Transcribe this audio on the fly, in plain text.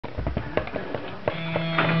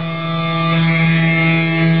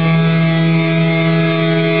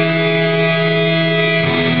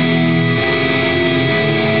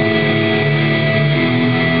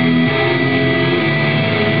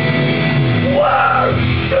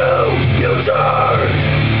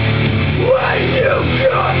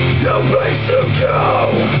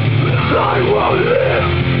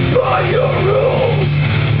by your rules.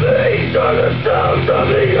 These are the sounds of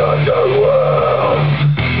the underworld.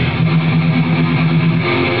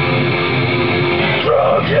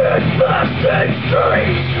 Drunken blasting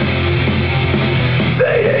streets,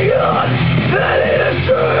 feeding on the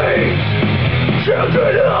streets.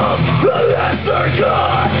 Children of the lesser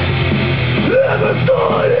God, never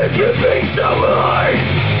thought it could be so hard.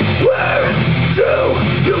 Where do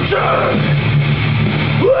you turn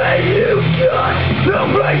when you've got no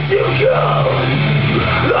place to go?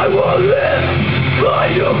 I will live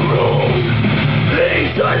by your rules.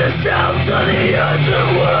 These are the sounds of the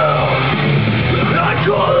underworld. I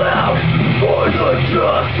call out for the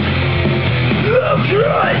just, the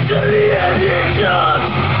cries of the ending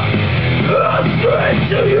dust. I'm straight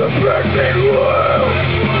to your perfect world.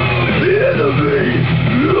 The enemy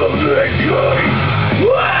of mankind.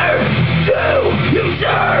 Where do you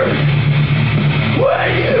turn when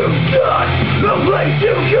you've got no place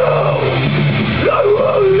to go? I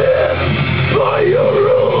will live by your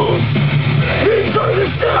rules. These are the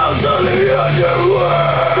sounds of the underworld.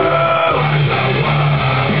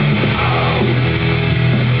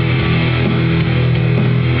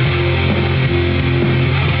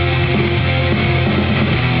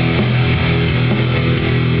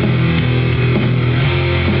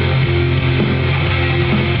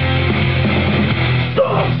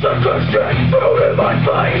 Circumstance thrown in my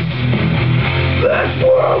face. This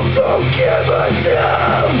world don't give a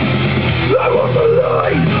damn. I want the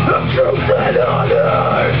light of truth and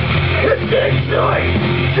honor. It's Sticktight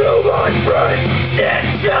to my friends.